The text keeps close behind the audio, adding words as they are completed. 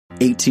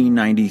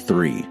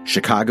1893,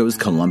 Chicago's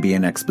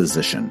Columbian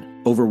Exposition.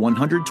 Over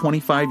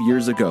 125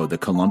 years ago, the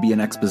Columbian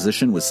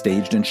Exposition was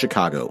staged in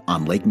Chicago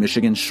on Lake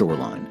Michigan's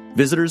shoreline.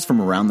 Visitors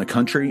from around the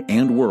country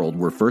and world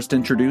were first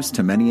introduced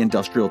to many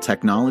industrial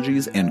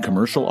technologies and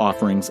commercial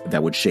offerings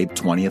that would shape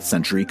 20th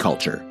century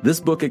culture.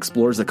 This book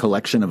explores a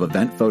collection of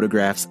event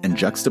photographs and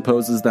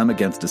juxtaposes them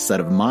against a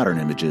set of modern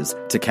images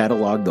to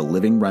catalog the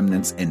living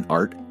remnants in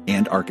art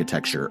and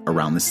architecture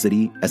around the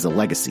city as a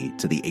legacy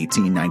to the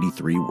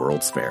 1893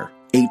 World's Fair.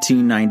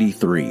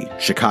 1893,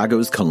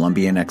 Chicago's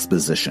Columbian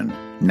Exposition,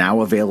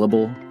 now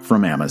available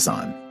from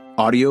Amazon.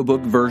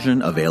 Audiobook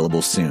version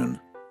available soon.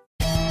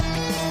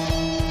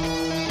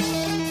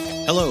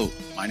 Hello,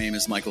 my name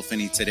is Michael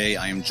Finney. Today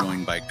I am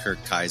joined by Kirk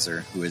Kaiser,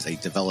 who is a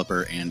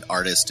developer and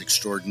artist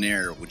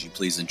extraordinaire. Would you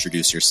please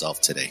introduce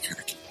yourself today,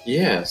 Kirk?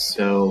 Yeah,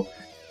 so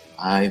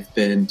I've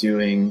been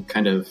doing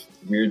kind of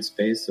weird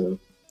space of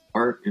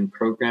art and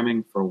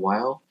programming for a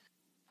while.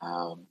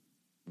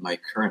 My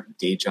current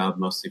day job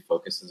mostly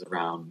focuses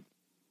around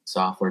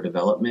software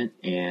development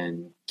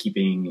and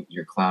keeping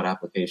your cloud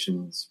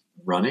applications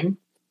running.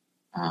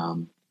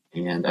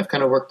 And I've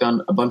kind of worked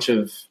on a bunch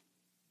of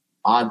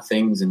odd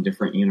things in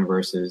different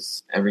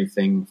universes,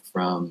 everything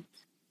from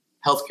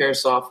healthcare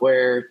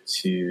software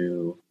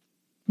to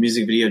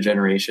music video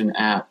generation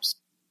apps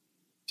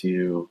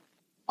to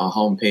a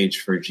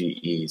homepage for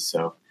GE.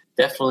 So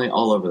definitely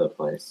all over the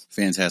place.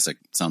 Fantastic.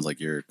 Sounds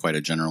like you're quite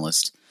a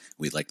generalist.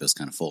 We like those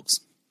kind of folks.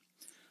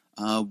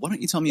 Why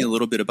don't you tell me a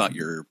little bit about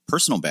your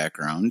personal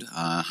background,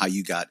 how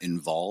you got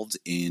involved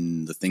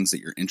in the things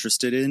that you're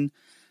interested in,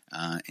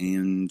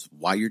 and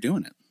why you're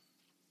doing it?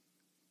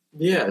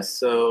 Yeah,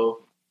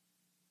 so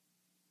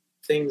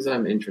things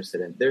I'm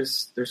interested in.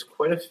 There's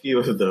quite a few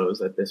of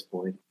those at this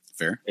point.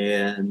 Fair.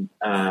 And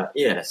I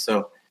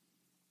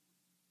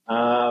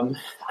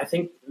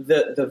think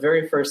the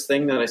very first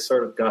thing that I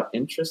sort of got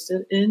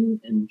interested in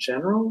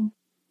general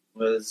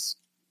was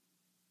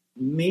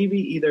maybe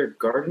either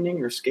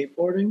gardening or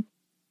skateboarding.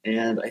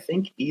 And I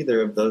think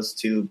either of those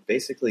two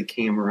basically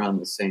came around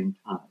the same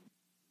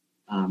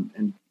time.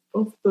 And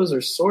both of those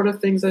are sort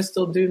of things I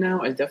still do now.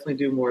 I definitely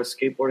do more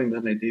skateboarding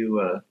than I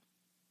do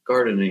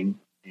gardening.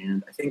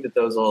 And I think that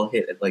those all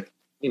hit at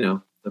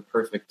the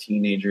perfect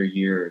teenager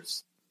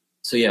years.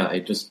 So yeah, I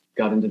just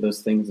got into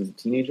those things as a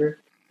teenager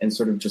and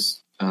sort of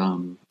just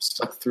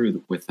stuck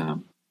through with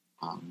them.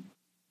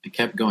 I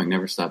kept going,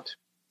 never stopped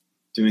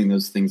doing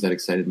those things that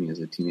excited me as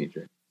a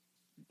teenager.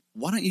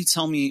 Why don't you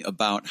tell me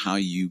about how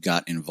you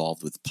got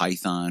involved with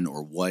Python,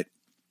 or what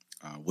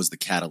was the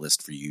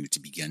catalyst for you to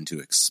begin to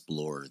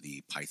explore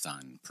the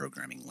Python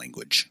programming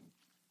language?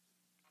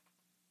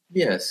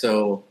 Yeah,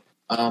 so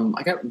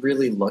I got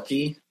really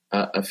lucky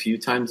a few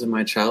times in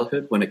my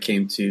childhood when it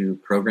came to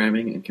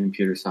programming and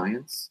computer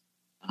science.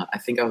 I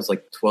think I was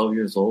like 12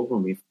 years old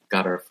when we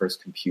got our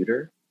first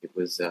computer. It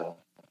was a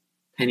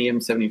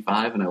Pentium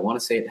 75, and I want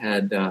to say it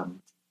had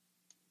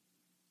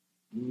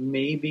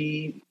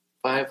maybe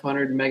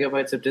 500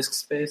 megabytes of disk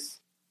space.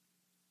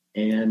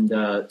 And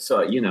so,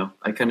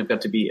 I kind of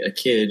got to be a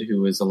kid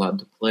who was allowed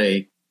to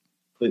play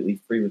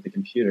completely free with the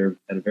computer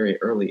at a very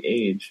early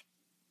age.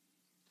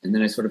 And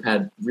then I sort of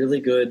had really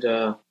good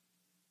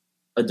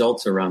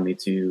adults around me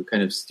to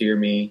kind of steer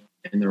me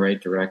in the right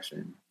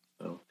direction.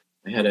 So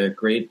I had a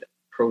great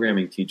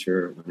programming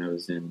teacher when I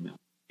was in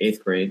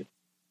 8th grade.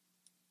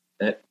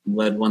 That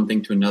led one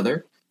thing to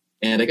another.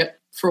 And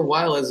for a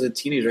while as a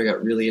teenager, I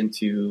got really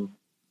into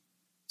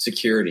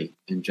security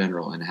in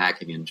general and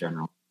hacking in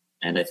general.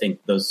 And I think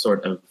those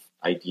sort of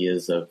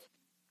ideas of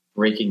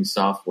breaking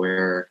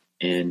software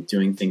and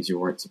doing things you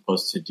weren't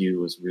supposed to do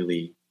was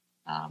really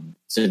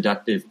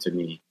seductive to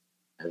me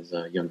as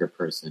a younger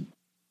person.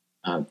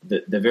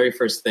 The very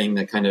first thing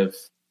that kind of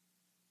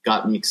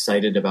got me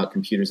excited about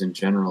computers in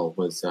general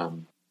was a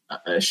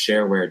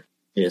shareware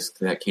disk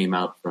that came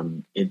out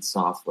from id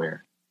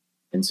Software.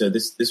 And so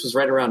this was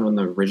right around when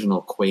the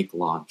original Quake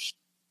launched.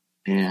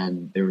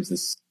 And there was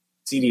this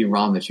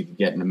CD-ROM that you could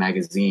get in a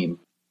magazine,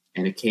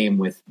 and it came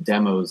with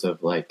demos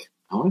of I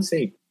want to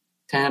say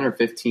 10 or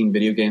 15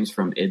 video games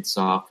from id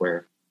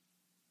Software.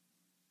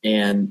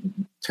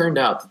 And turned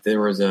out that there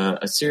was a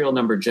serial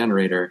number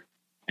generator,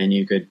 and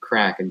you could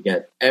crack and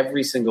get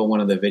every single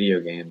one of the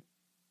video games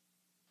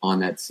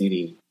on that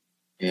CD.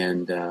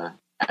 And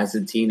as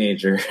a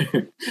teenager,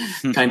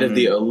 kind of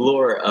the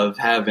allure of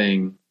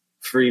having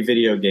free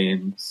video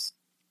games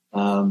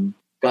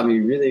got me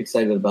really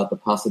excited about the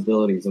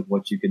possibilities of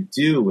what you could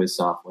do with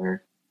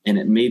software, and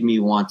it made me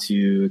want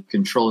to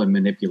control and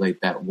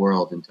manipulate that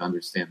world and to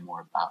understand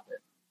more about it.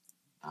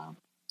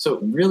 So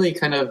really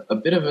kind of a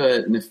bit of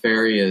a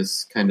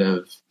nefarious kind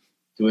of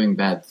doing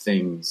bad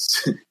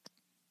things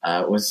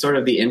was sort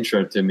of the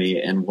intro to me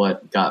and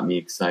what got me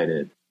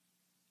excited.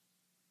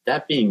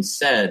 That being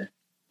said,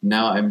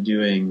 now I'm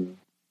doing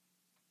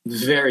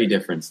very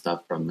different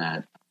stuff from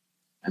that.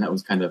 And that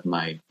was kind of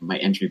my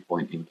entry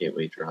point in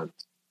gateway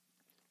drugs.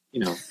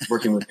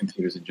 Working with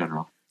computers in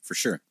general. For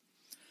sure.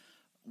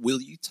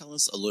 Will you tell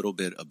us a little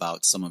bit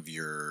about some of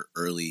your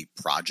early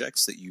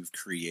projects that you've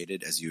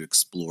created as you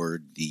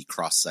explored the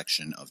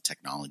cross-section of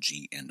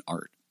technology and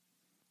art?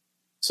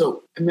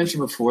 So I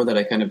mentioned before that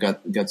I kind of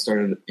got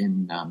started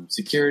in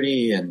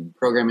security, and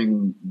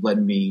programming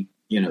led me,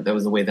 that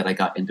was the way that I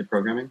got into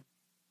programming.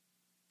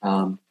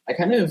 I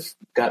kind of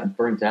got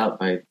burnt out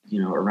by,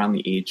 around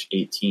the age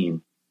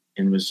 18,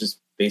 and was just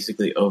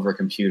basically over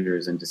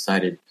computers, and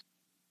decided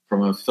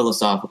from a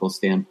philosophical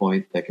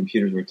standpoint that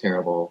computers were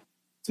terrible,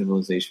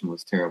 civilization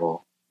was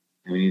terrible,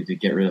 and we needed to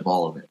get rid of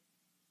all of it.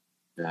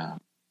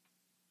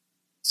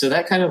 So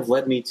that kind of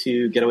led me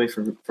to get away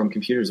from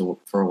computers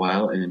for a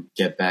while and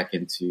get back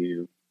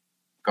into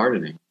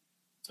gardening.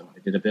 So I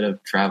did a bit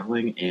of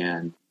traveling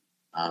and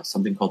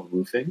something called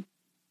roofing,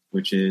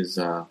 which is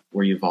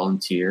where you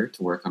volunteer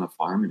to work on a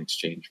farm in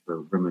exchange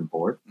for room and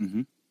board.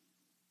 Mm-hmm.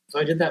 So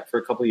I did that for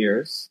a couple of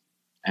years,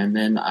 and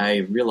then I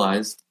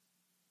realized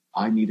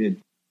I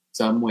needed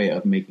some way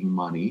of making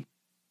money,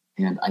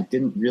 and I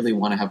didn't really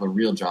want to have a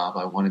real job.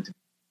 I wanted to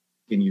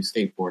continue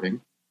skateboarding.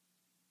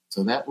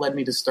 So that led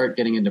me to start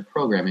getting into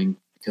programming,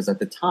 because at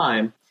the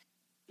time,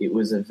 it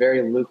was a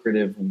very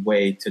lucrative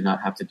way to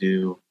not have to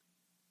do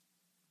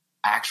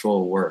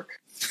actual work.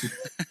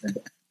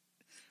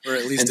 Or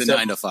at least a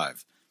 9 to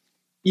 5.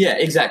 Yeah,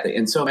 exactly.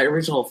 And so my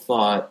original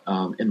thought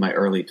in my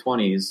early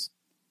 20s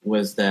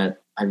was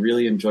that I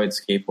really enjoyed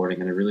skateboarding,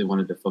 and I really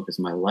wanted to focus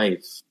my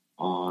life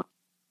on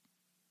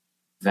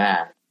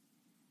that,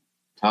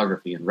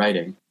 photography and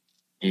writing.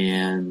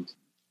 And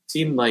it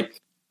seemed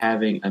like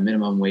having a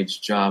minimum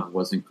wage job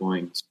wasn't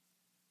going to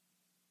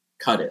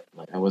cut it.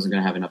 Like, I wasn't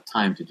going to have enough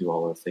time to do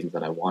all the things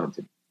that I wanted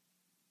to do.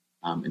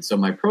 And so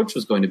my approach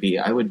was going to be,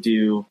 I would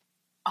do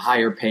a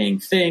higher paying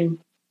thing,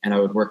 and I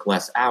would work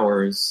less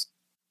hours,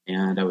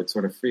 and I would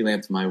sort of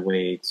freelance my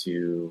way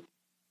to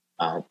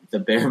the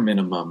bare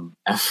minimum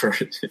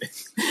effort,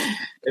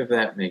 if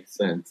that makes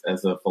sense,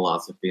 as a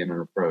philosophy and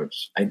an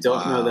approach. I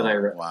don't know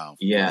that Wow.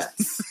 Yeah.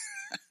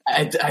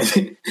 I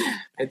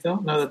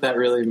don't know that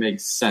really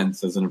makes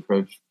sense as an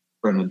approach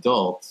for an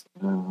adult.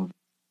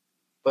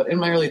 But in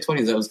my early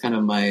 20s, that was kind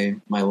of my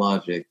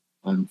logic,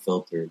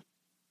 unfiltered.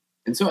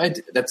 And so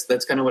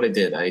that's kind of what I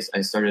did. I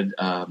started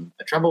a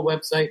travel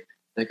website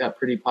that got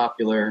pretty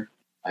popular.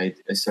 I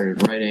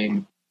started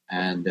writing,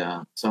 and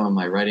some of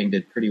my writing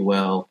did pretty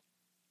well.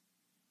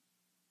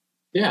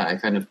 Yeah, I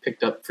kind of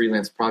picked up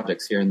freelance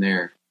projects here and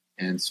there,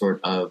 and sort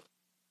of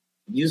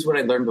used what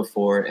I learned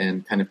before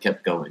and kind of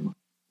kept going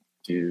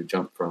to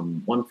jump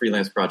from one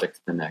freelance project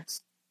to the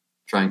next,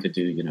 trying to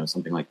do,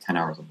 something like 10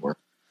 hours of work.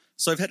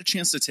 So I've had a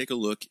chance to take a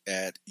look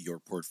at your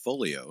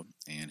portfolio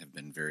and have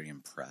been very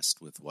impressed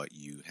with what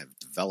you have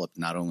developed,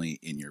 not only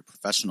in your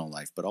professional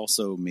life, but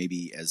also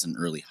maybe as an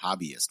early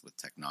hobbyist with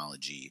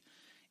technology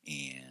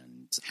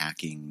and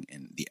hacking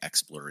and the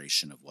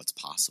exploration of what's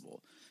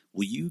possible.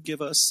 Will you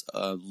give us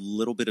a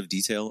little bit of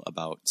detail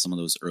about some of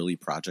those early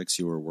projects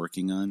you were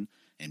working on,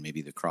 and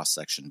maybe the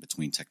cross-section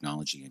between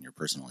technology and your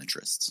personal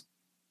interests?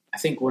 I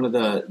think one of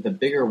the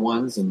bigger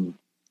ones, and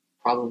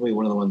probably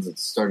one of the ones that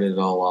started it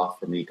all off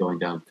for me, going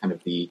down kind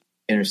of the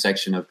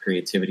intersection of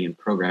creativity and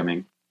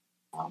programming,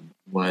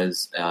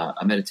 was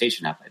a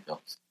meditation app I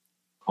built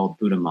called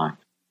Buddha Mind.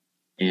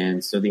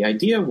 And so the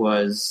idea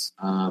was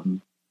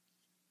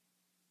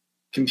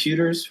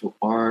computers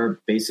are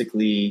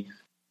basically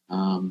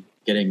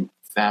getting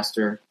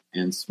faster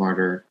and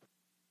smarter,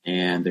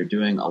 and they're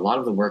doing a lot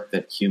of the work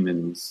that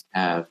humans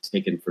have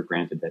taken for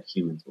granted that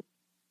humans will.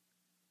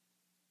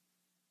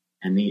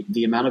 And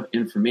the amount of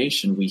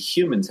information we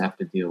humans have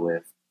to deal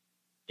with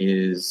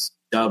is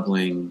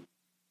doubling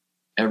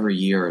every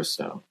year or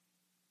so.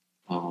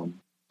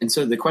 And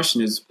so the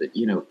question is,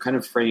 kind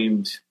of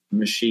framed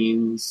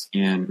machines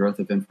and growth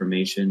of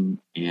information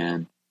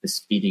and the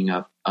speeding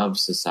up of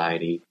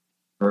society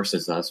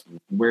versus us.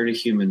 Where do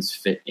humans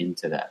fit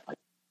into that? Like,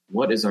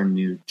 what is our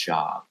new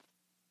job?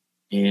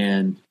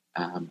 And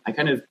I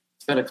kind of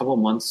spent a couple of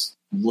months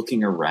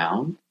looking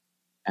around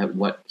at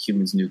what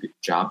humans' new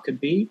job could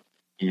be.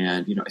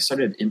 And, I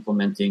started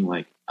implementing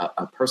like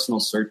a personal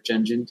search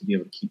engine to be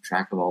able to keep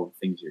track of all the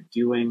things you're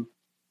doing.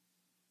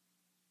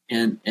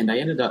 And I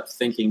ended up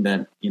thinking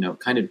that,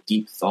 kind of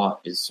deep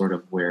thought is sort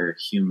of where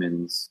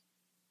humans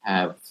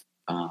have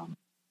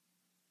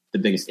the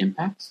biggest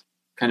impact,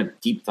 kind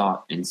of deep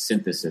thought and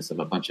synthesis of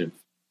a bunch of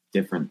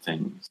different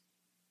things.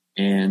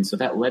 And so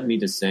that led me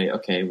to say,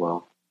 okay,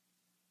 well,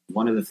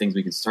 one of the things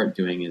we can start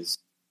doing is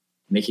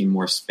making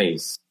more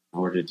space in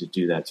order to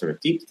do that sort of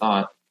deep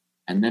thought.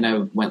 And then I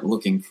went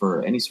looking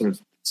for any sort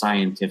of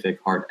scientific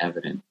hard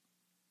evidence.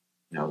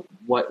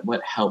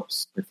 What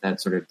helps with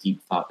that sort of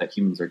deep thought that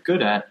humans are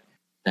good at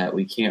that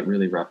we can't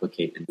really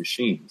replicate in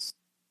machines.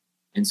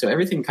 And so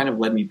everything kind of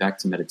led me back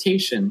to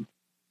meditation.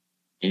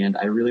 And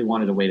I really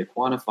wanted a way to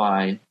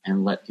quantify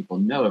and let people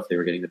know if they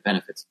were getting the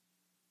benefits.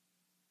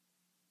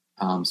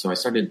 So I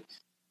started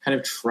kind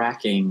of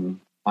tracking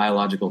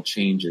biological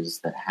changes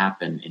that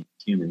happen in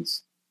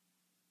humans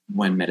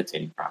when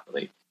meditating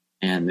properly.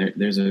 And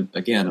there's a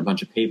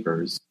bunch of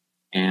papers.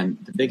 And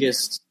the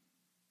biggest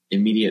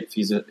immediate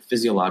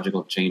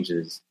physiological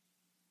changes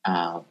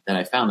that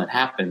I found that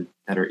happen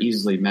that are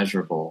easily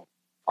measurable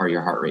are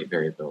your heart rate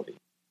variability.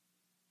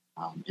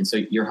 And so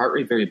your heart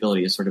rate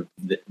variability is sort of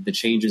the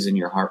changes in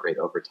your heart rate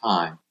over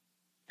time.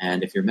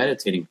 And if you're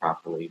meditating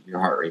properly, your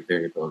heart rate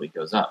variability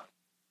goes up.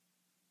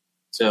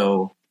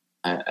 So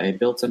I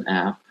built an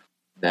app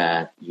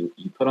that you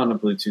put on a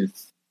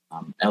Bluetooth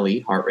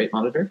LE heart rate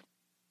monitor,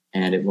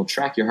 and it will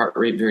track your heart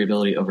rate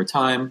variability over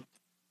time.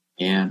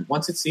 And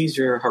once it sees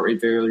your heart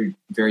rate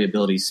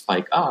variability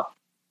spike up,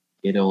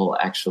 it'll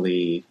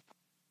actually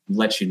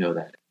let you know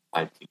that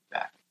 5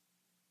 feedback.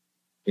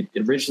 It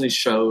originally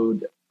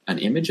showed an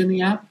image in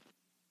the app,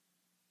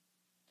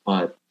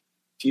 but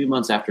a few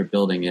months after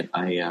building it,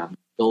 I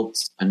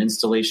built an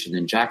installation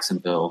in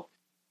Jacksonville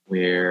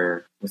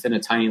where within a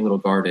tiny little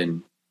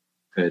garden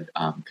could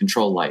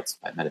control lights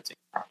by meditating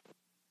properly.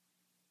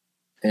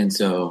 And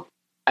so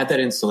at that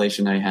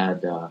installation, I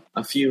had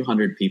a few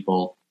hundred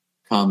people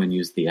come and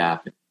use the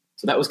app.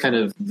 So that was kind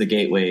of the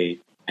gateway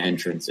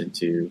entrance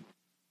into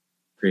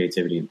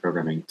creativity and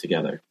programming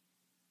together.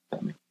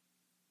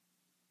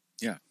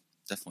 Yeah,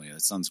 definitely.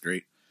 That sounds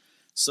great.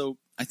 So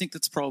I think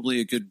that's probably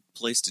a good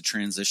place to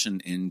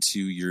transition into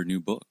your new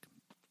book.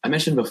 I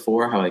mentioned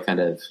before how I kind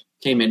of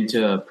came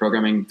into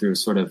programming through a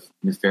sort of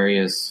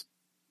nefarious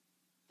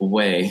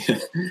way,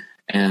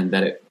 and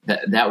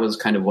that was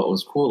kind of what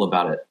was cool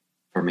about it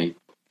for me.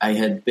 I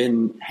had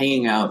been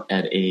hanging out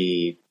at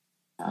a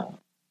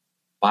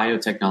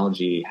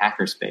biotechnology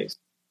hackerspace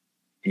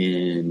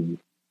in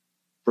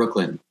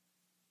Brooklyn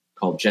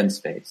called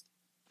GenSpace.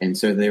 And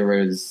so there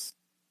was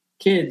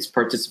kids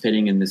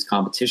participating in this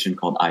competition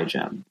called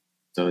iGEM.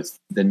 So it's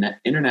the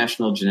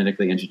International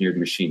Genetically Engineered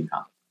Machine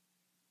Competition.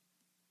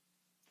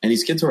 And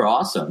these kids were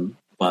awesome,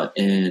 but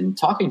in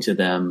talking to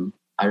them,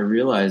 I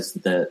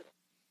realized that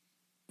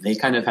they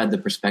kind of had the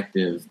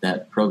perspective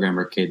that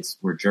programmer kids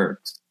were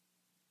jerks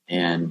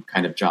and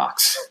kind of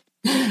jocks.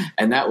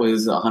 And that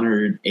was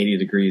 180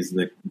 degrees,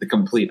 the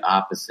complete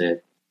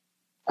opposite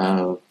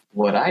of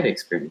what I'd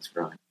experienced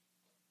growing.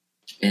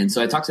 And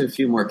so I talked to a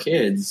few more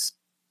kids,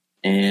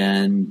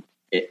 and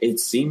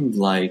it seemed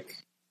like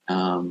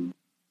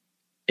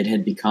it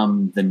had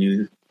become the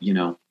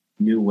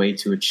new way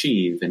to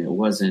achieve, and it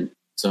wasn't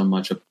so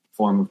much a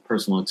form of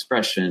personal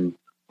expression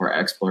or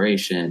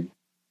exploration.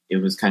 It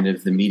was kind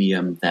of the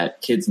medium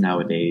that kids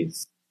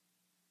nowadays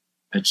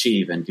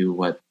achieve and do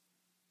what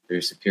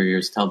their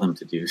superiors tell them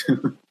to do.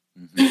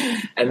 Mm-hmm.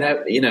 And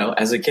that,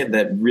 as a kid,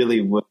 that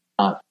really would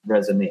not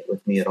resonate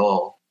with me at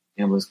all.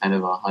 It was kind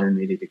of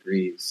 180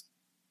 degrees.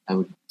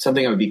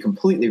 Something I would be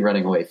completely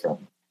running away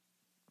from.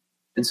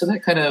 And so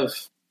that kind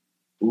of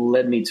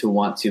led me to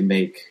want to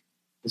make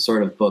the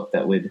sort of book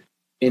that would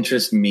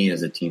interest me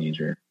as a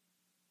teenager,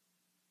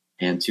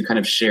 and to kind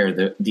of share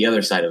the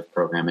other side of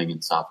programming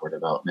and software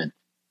development,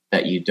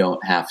 that you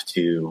don't have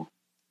to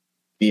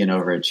be an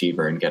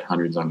overachiever and get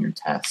hundreds on your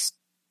tests.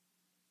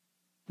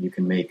 You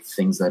can make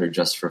things that are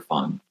just for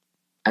fun.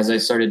 As I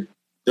started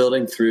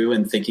building through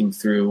and thinking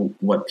through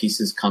what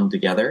pieces come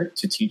together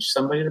to teach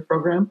somebody to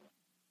program,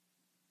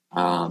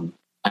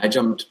 I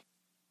jumped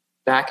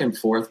back and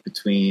forth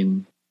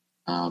between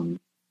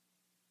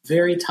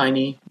very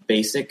tiny,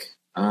 basic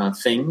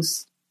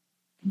things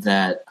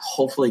that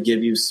hopefully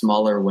give you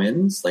smaller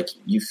wins, like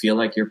you feel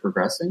like you're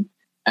progressing,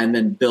 and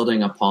then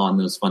building upon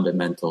those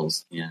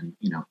fundamentals and,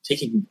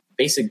 taking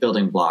basic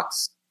building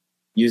blocks,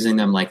 using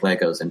them like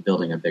Legos and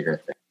building a bigger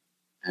thing.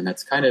 And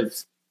that's kind of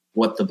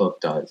what the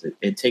book does.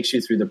 It takes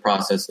you through the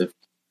process of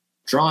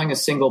drawing a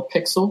single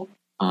pixel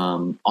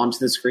onto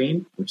the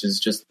screen, which is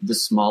just the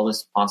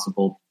smallest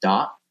possible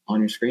dot on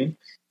your screen,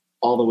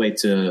 all the way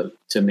to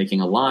making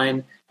a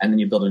line, and then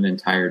you build an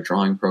entire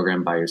drawing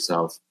program by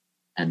yourself,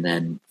 and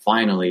then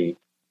finally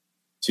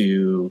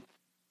to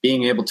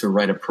being able to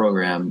write a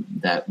program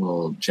that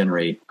will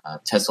generate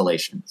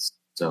tessellations.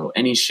 So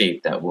any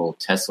shape that will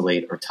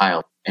tessellate or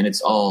tile, and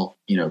it's all,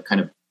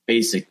 kind of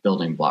basic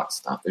building block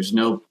stuff. There's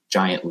no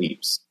giant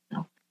leaps.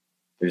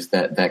 There's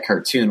that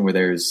cartoon where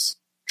there's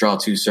draw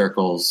 2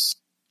 circles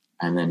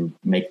and then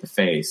make the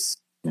face.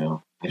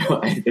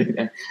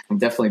 I'm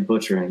definitely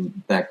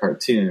butchering that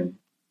cartoon,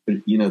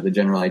 but the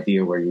general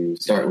idea where you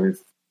start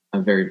with a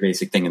very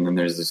basic thing and then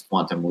there's this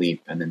quantum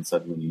leap and then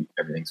suddenly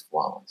everything's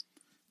flawless.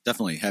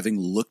 Definitely. Having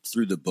looked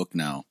through the book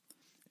now,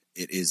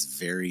 it is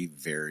very,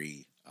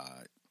 very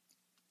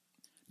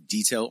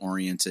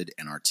detail-oriented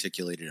and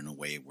articulated in a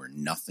way where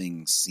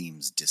nothing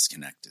seems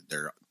disconnected.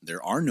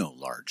 There are no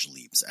large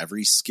leaps.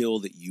 Every skill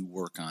that you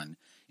work on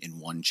in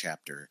one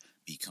chapter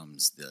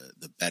becomes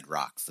the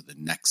bedrock for the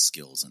next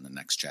skills in the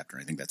next chapter.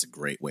 I think that's a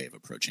great way of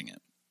approaching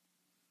it.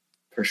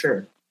 For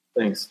sure.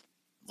 Thanks.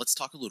 Let's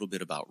talk a little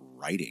bit about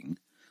writing.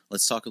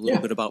 Let's talk a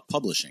little bit about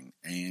publishing.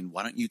 And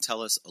why don't you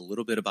tell us a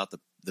little bit about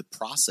the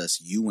process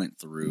you went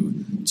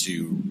through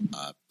to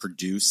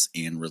produce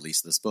and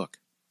release this book?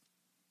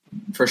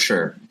 For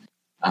sure.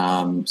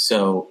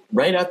 So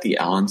right at the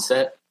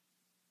onset,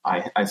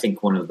 I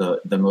think one of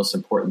the most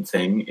important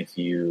thing, if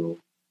you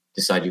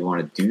decide you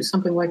want to do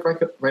something like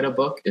write a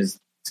book, is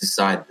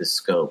decide the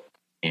scope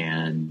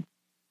and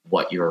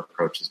what your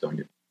approach is going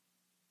to be.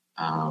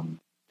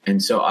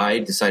 And so I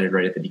decided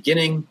right at the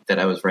beginning that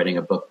I was writing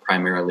a book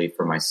primarily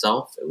for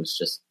myself. It was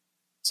just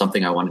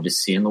something I wanted to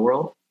see in the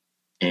world.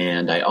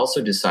 And I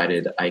also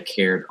decided I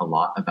cared a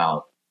lot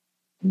about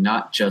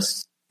not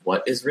just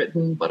what is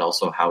written, but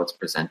also how it's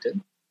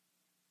presented.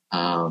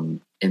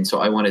 And so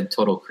I wanted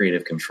total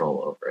creative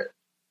control over it.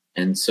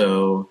 And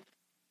so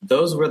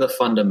those were the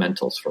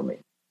fundamentals for me.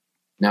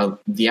 Now,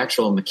 the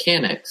actual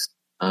mechanics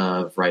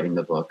of writing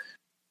the book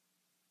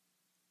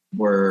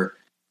were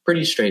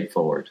pretty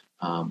straightforward.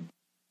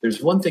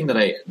 There's one thing that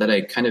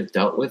I kind of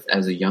dealt with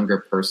as a younger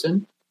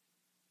person.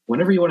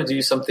 Whenever you want to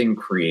do something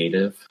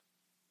creative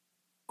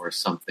or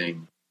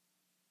something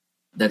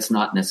that's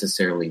not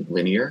necessarily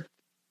linear,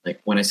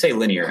 like when I say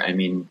linear, I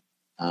mean,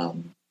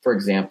 for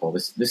example,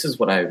 this is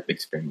what I've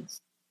experienced.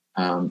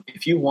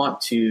 If you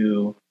want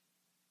to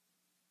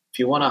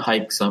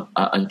hike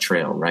a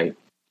trail, right?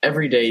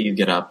 Every day you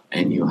get up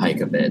and you hike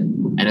a bit,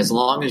 and as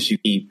long as you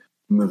keep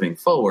moving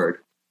forward,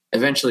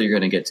 eventually you're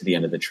going to get to the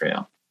end of the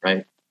trail,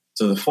 right?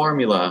 So the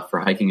formula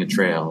for hiking a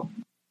trail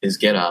is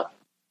get up,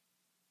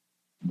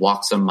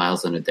 walk some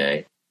miles in a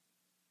day,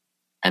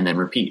 and then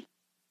repeat.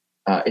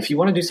 If you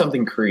want to do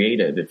something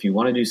creative, if you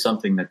want to do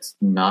something that's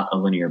not a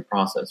linear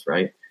process,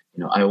 right?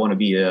 I want to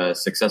be a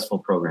successful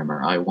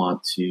programmer. I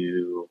want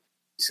to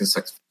be a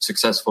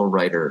successful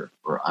writer,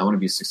 or I want to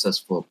be a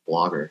successful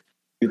blogger.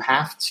 You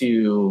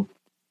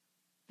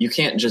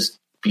can't just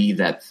be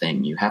that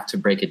thing. You have to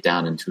break it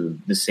down into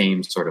the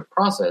same sort of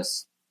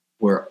process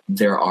where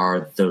there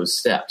are those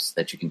steps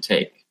that you can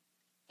take.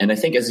 And I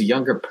think as a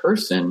younger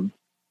person,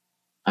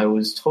 I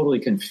was totally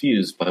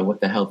confused by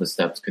what the hell the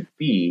steps could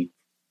be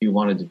if you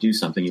wanted to do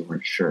something you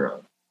weren't sure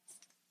of.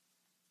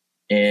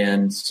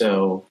 And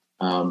so,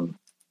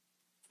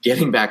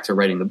 getting back to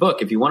writing the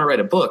book, if you want to write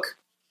a book,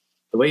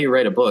 the way you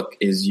write a book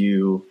is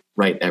you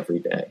write every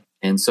day.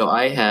 And so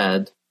I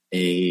had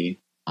a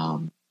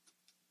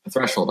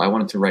threshold. I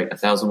wanted to write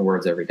 1,000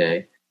 words every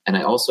day. And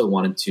I also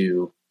wanted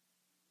to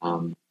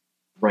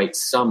write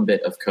some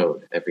bit of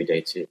code every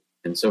day too.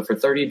 And so for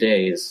 30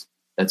 days,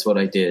 that's what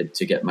I did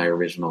to get my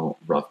original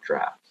rough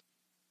draft.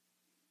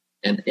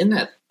 And in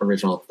that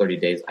original 30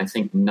 days, I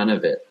think none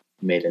of it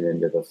made it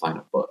into the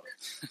final book.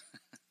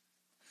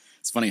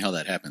 It's funny how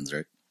that happens,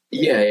 right?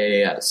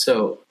 Yeah.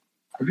 So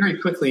I very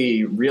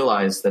quickly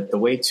realized that the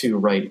way to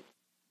write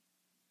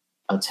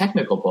a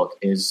technical book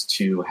is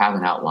to have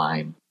an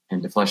outline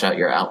and to flesh out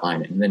your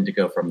outline and then to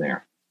go from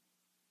there.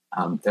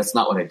 That's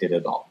not what I did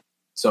at all.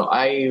 So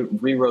I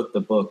rewrote the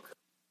book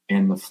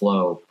and the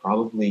flow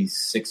probably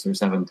 6 or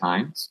 7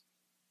 times.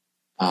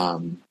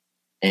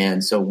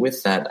 And so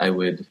with that, I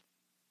would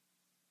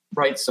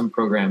write some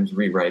programs,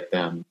 rewrite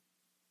them,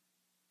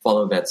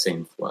 follow that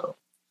same flow.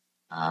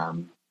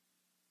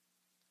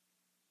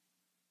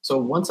 So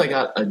once I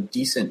got a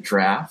decent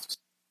draft,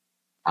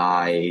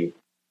 I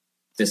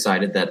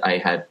decided that I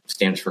had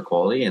standards for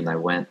quality, and I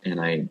went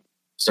and I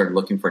started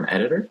looking for an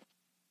editor.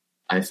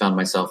 I found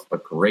myself a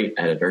great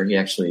editor. He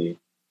actually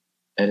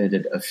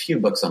edited a few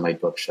books on my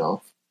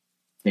bookshelf,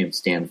 named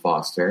Stan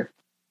Foster.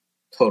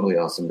 Totally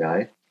awesome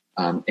guy.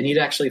 And he'd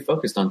actually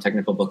focused on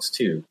technical books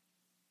too.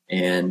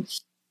 And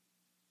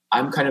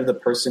I'm kind of the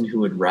person who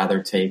would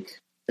rather take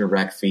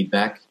direct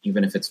feedback,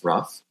 even if it's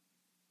rough.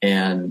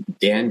 And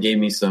Dan gave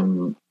me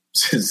some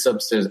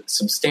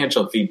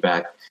substantial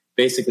feedback,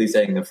 basically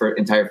saying the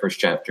entire first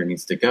chapter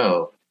needs to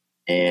go.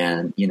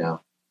 And,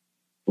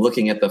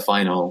 looking at the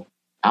final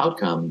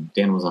outcome,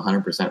 Dan was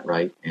 100%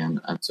 right. And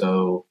I'm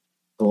so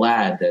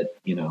glad that,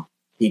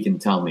 he can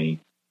tell me,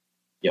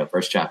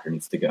 first chapter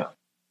needs to go.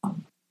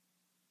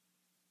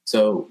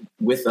 So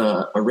with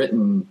a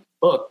written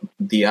book,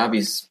 the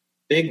obvious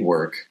big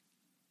work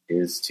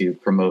is to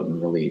promote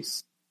and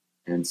release.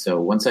 And so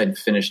once I'd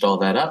finished all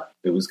that up,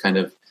 it was kind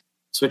of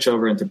switch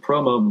over into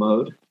promo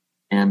mode,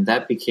 and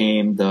that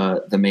became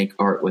the Make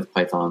Art with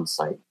Python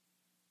site.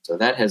 So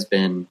that has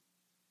been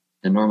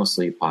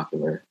enormously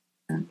popular,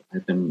 and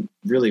I've been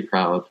really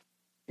proud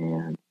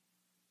and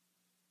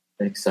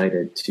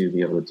excited to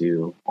be able to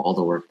do all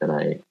the work that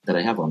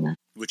I have on there.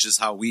 Which is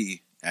how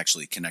we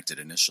actually connected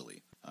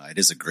initially. It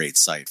is a great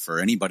site for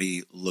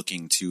anybody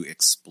looking to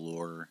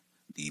explore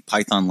the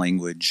Python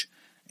language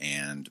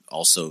and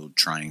also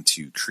trying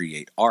to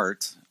create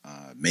art.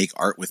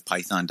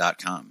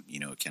 Makeartwithpython.com.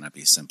 It cannot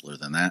be simpler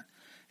than that.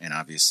 And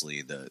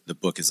obviously the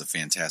book is a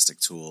fantastic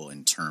tool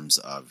in terms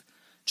of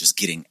just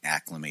getting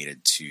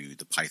acclimated to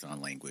the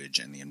Python language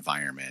and the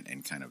environment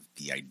and kind of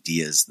the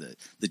ideas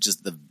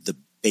the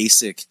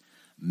basic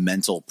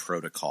mental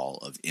protocol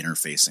of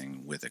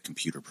interfacing with a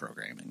computer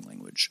programming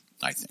language,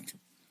 I think.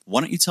 Why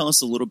don't you tell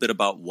us a little bit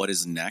about what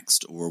is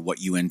next or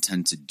what you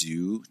intend to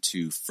do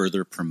to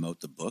further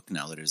promote the book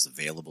now that it is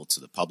available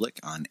to the public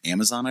on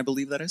Amazon, I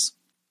believe that is?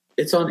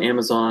 It's on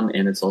Amazon,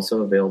 and it's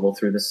also available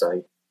through the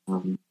site.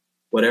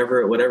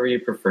 Whatever you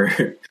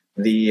prefer.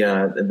 The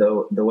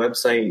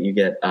website, you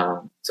get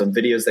some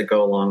videos that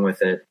go along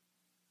with it.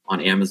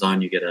 On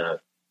Amazon, you get a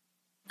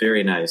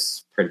very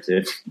nice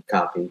printed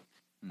copy.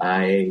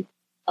 I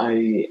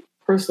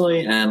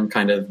personally am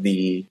kind of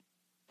the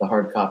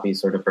hard copy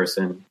sort of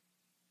person,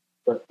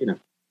 but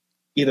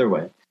either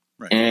way.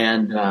 Right.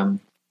 And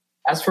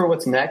as for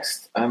what's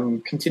next,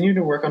 I'm continuing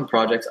to work on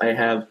projects. I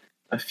have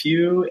a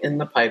few in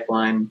the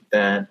pipeline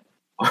that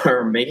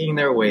are making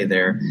their way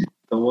there.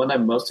 The one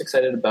I'm most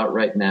excited about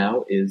right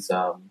now is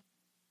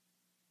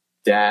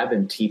dab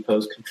and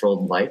T-pose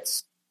controlled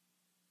lights.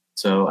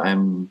 So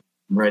I'm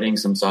writing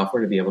some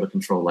software to be able to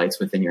control lights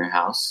within your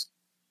house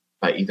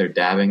by either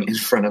dabbing in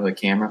front of a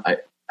camera.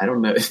 I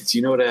don't know. Do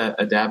you know what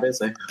a dab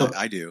is?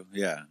 I do.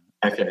 Yeah.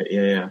 Okay.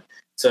 Yeah.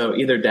 So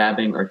either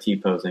dabbing or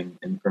T-posing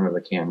in front of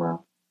a camera,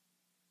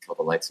 control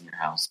the lights in your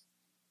house.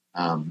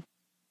 I'm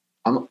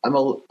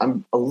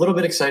a little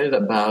bit excited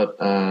about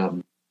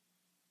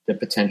the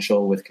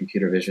potential with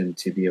computer vision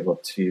to be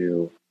able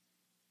to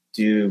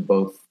do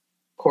both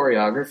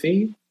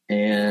choreography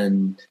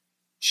and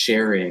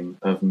sharing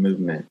of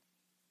movement.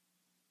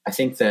 I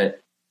think that,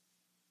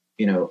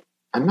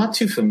 I'm not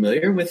too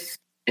familiar with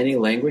any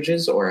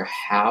languages or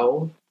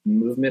how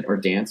movement or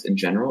dance in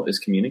general is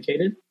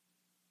communicated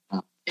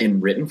in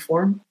written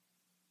form.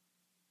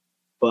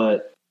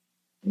 But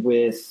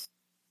with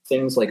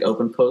things like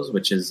OpenPose,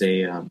 which is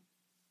a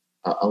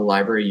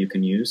library you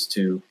can use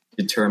to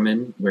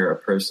determine where a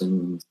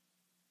person's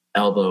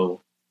elbow,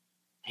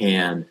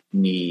 hand,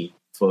 knee,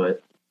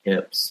 foot,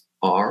 hips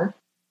are,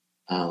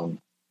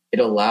 it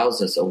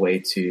allows us a way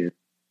to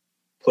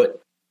put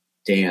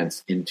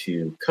dance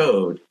into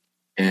code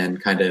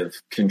and kind of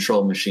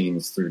control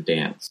machines through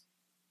dance.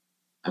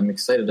 I'm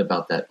excited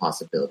about that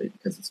possibility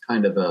because it's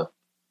kind of a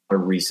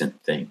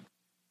recent thing.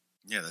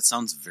 Yeah, that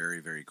sounds very,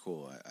 very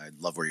cool. I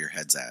love where your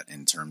head's at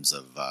in terms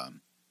of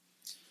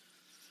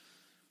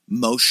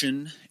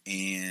motion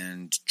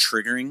and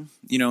triggering.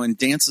 And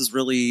dance is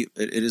really,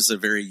 it is a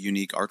very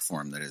unique art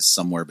form that is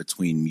somewhere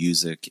between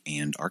music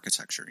and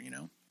architecture,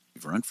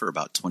 We've run for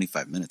about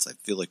 25 minutes. I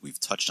feel like we've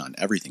touched on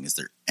everything. Is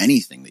there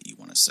anything that you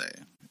want to say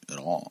at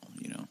all,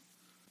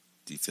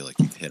 Do you feel like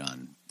you've hit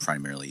on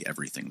primarily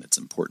everything that's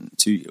important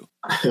to you?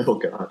 Oh,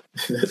 God.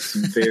 That's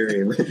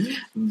very,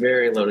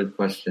 very loaded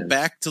question.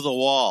 Back to the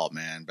wall,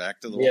 man.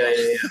 Back to the wall.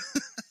 Yeah.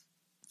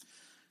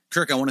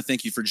 Kirk, I want to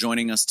thank you for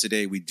joining us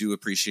today. We do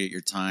appreciate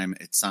your time.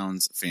 It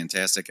sounds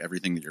fantastic,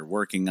 everything that you're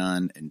working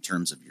on in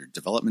terms of your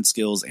development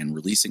skills and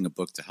releasing a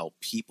book to help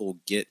people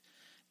get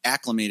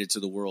acclimated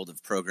to the world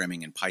of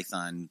programming in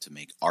Python to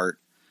make art.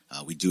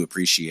 We do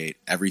appreciate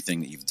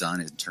everything that you've done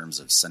in terms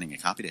of sending a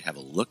copy to have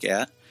a look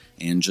at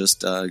and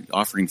just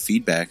offering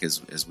feedback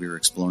as we were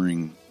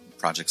exploring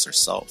projects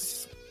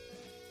ourselves.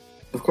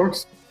 Of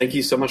course. Thank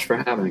you so much for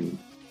having me.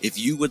 If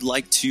you would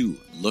like to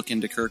look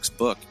into Kirk's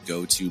book,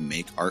 go to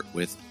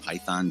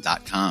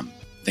makeartwithpython.com.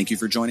 Thank you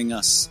for joining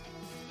us.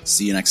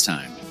 See you next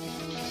time.